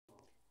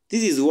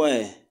This is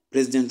why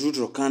President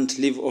Ruto can't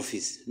leave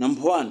office.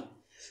 Number one,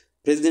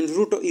 President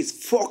Ruto is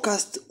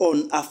focused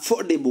on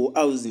affordable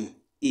housing.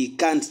 He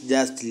can't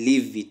just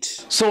leave it.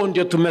 So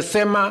ndio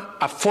tumesema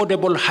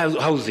affordable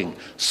housing,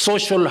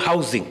 social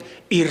housing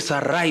is a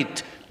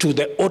right to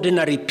the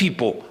ordinary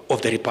people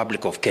of the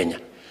Republic of Kenya.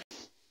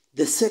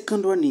 The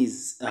second one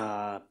is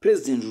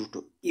President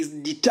Ruto is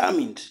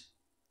determined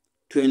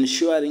to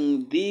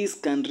ensuring this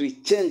country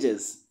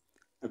changes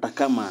hata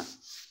kama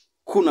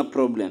kuna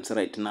problems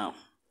right now.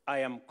 I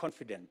am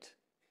confident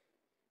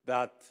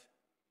that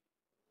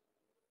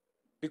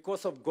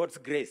because of God's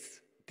grace,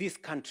 this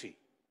country,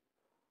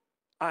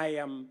 I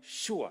am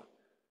sure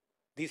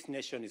this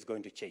nation is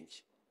going to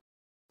change.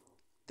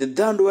 The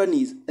third one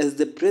is, as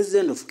the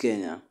President of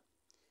Kenya,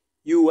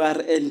 you are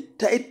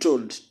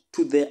entitled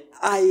to the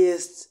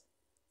highest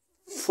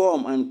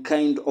form and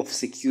kind of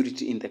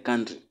security in the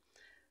country.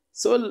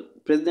 So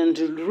President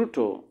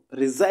Ruto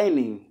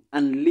resigning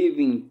and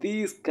leaving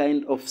this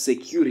kind of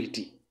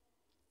security,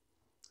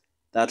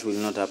 that will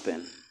not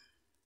happen.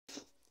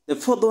 The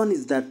fourth one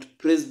is that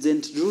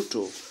President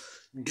Ruto,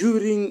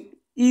 during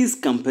his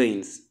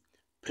campaigns,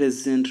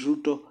 President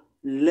Ruto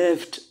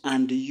left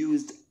and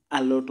used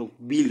a lot of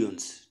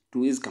billions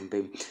to his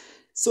campaign.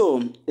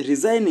 So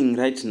resigning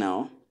right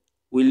now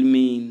will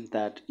mean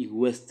that he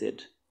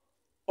wasted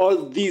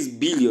all these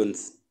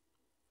billions.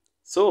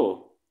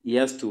 So he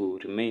has to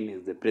remain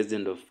as the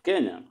President of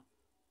Kenya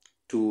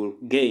to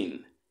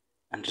gain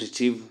and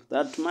retrieve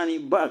that money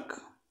back.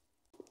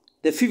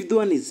 The fifth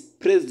one is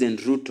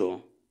President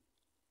Ruto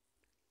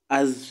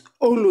has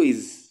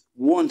always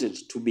wanted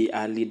to be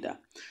a leader,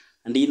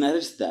 and he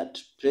narrates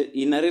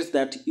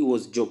that he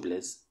was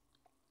jobless.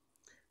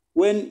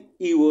 When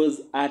he was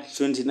at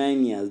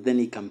 29 years, then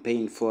he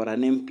campaigned for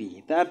an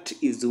MP. That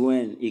is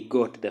when he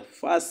got the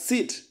first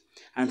seat.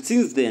 And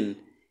since then,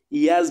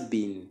 he has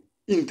been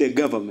in the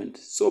government.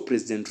 So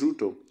President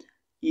Ruto,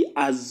 he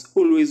has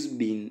always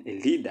been a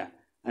leader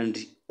and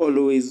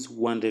always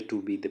wanted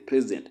to be the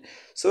president.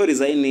 So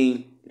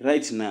resigning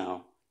right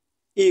now,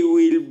 he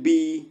will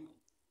be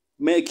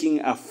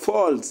making a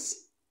false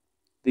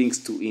things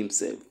to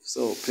himself.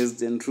 So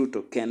President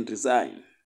Ruto can resign.